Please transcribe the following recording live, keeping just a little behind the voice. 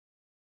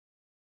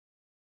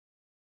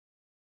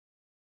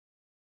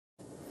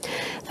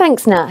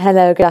Thanks, Nat.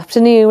 Hello, good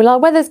afternoon. Well, our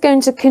weather's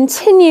going to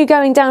continue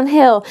going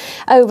downhill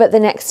over the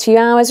next few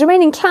hours,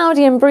 remaining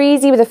cloudy and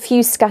breezy with a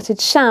few scattered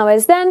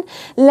showers. Then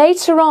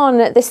later on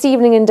this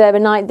evening and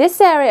overnight,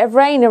 this area of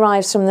rain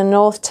arrives from the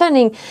north,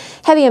 turning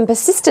heavy and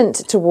persistent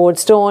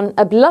towards dawn.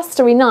 A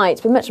blustery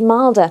night, but much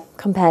milder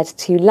compared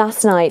to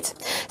last night.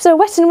 So a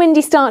wet and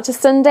windy start to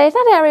Sunday.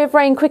 That area of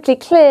rain quickly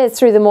clears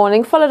through the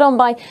morning, followed on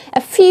by a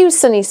few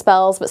sunny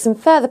spells, but some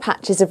further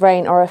patches of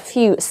rain or a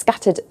few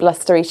scattered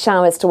blustery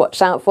showers to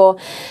watch out for.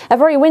 A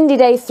very windy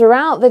day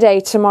throughout the day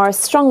tomorrow.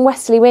 Strong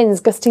westerly winds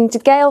gusting to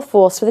gale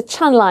force for the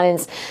Channel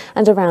Islands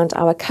and around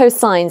our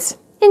coastlines.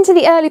 Into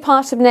the early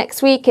part of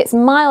next week, it's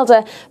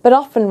milder but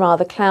often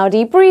rather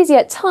cloudy, breezy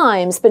at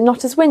times but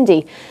not as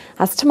windy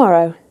as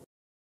tomorrow.